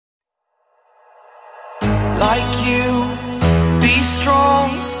like you, be strong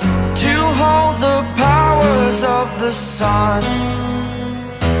to hold the powers of the sun.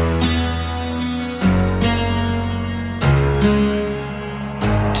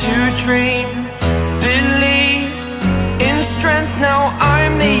 To dream, believe in strength. Now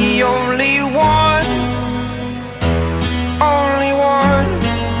I'm the only one, only one.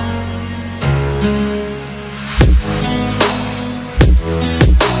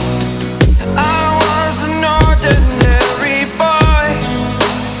 I was an ordinary boy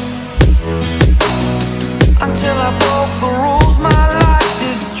until I broke the rules. My life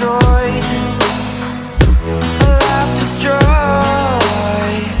destroyed, a life destroyed.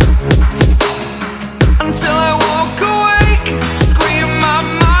 Until I walk awake, scream my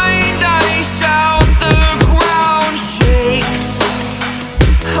mind, I shout, the ground shakes.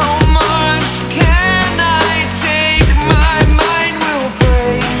 How much can I take? My mind will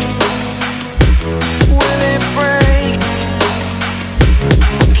break. Will it break?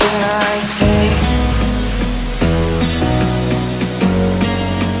 What can I take?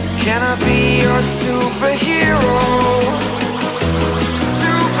 Can I be your superhero?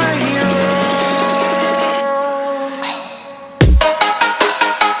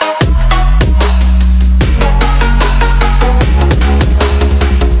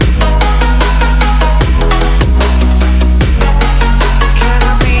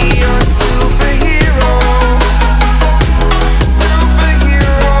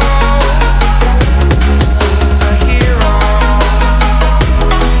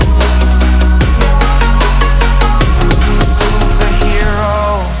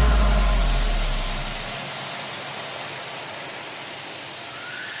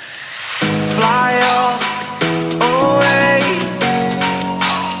 Fly away.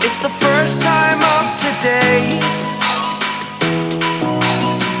 It's the first time of today.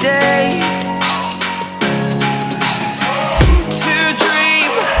 Today. To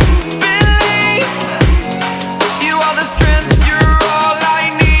dream, believe. You are the strength, you're all I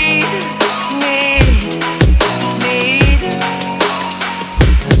need. Need.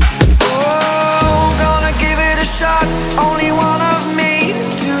 Oh, gonna give it a shot. Only one of me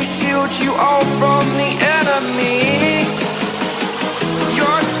to shield you all from the enemy.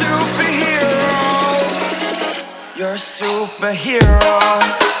 You're a superhero. You're a superhero.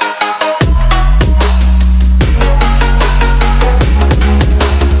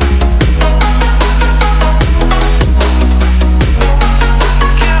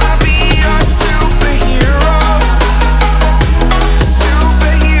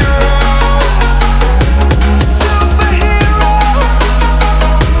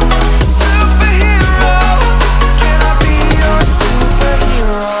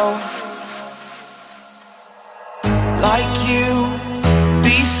 Like you,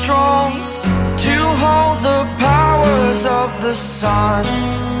 be strong to hold the powers of the sun.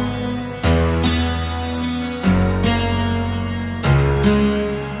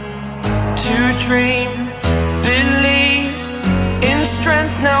 To dream, believe in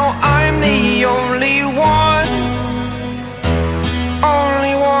strength. Now I'm the only one,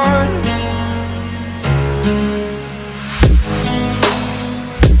 only one.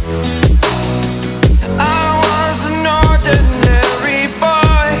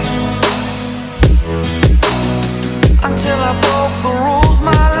 Until I broke the rules,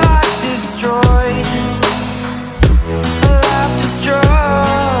 my life destroyed, a life destroyed.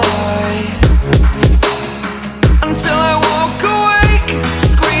 Until I walk awake,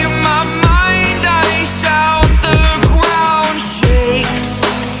 scream my mind, I shout.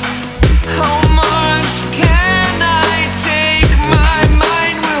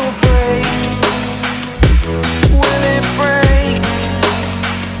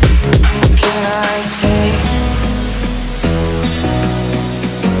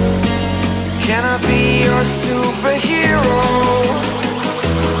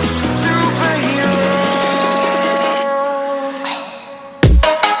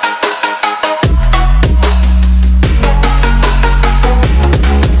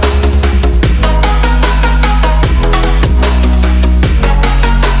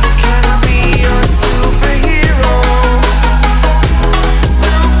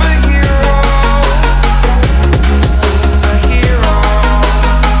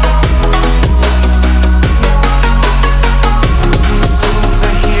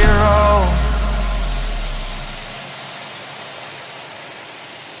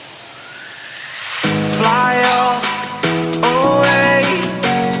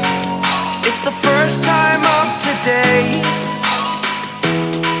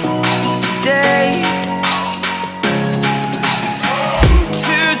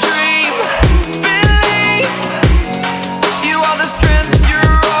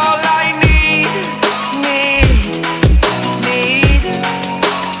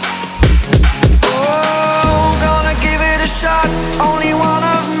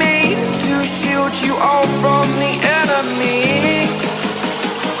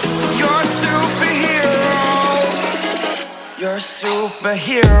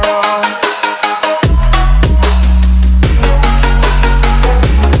 superhero.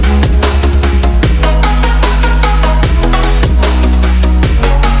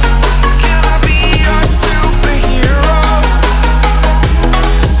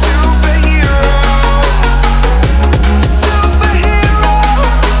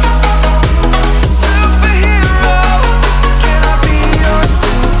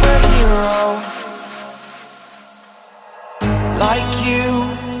 Like you,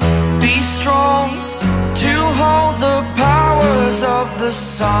 be strong to hold the powers of the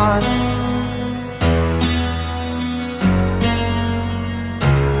sun.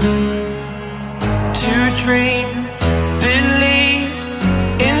 To dream, believe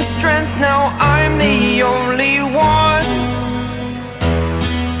in strength. Now I'm the only one,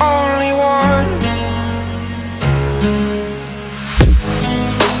 only one.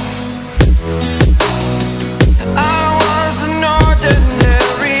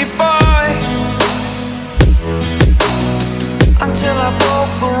 Until I broke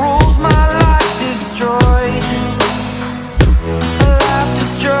the rules, my life destroyed. A life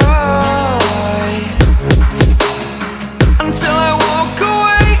destroyed. Until I walk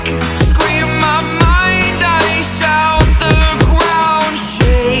awake, scream my mind, I shout, the ground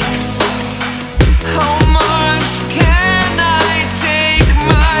shakes. How much can I take?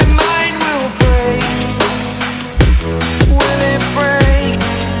 My mind will break. Will it break?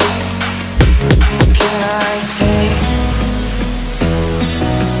 What can I take?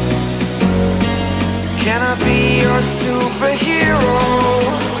 Can I be your superhero?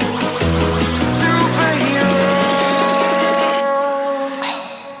 Superhero.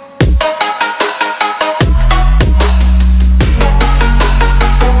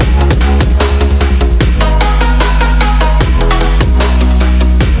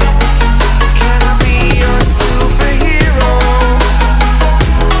 Can I be your superhero?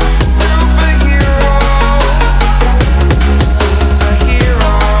 Superhero.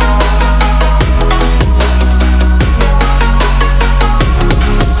 Superhero.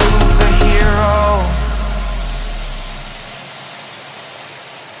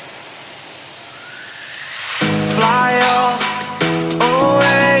 Fly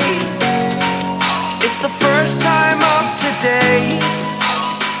away. It's the first time of today.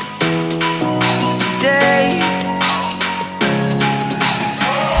 Today.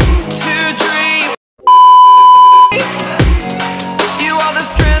 To dream. You are the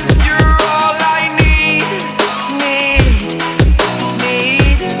strength, you're all I need. Need.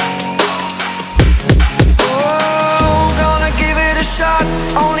 Oh, gonna give it a shot.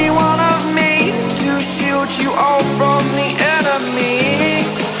 Only one of me to shield you all from the enemy.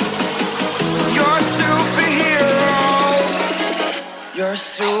 You're a superhero. You're a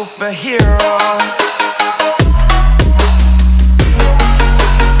superhero.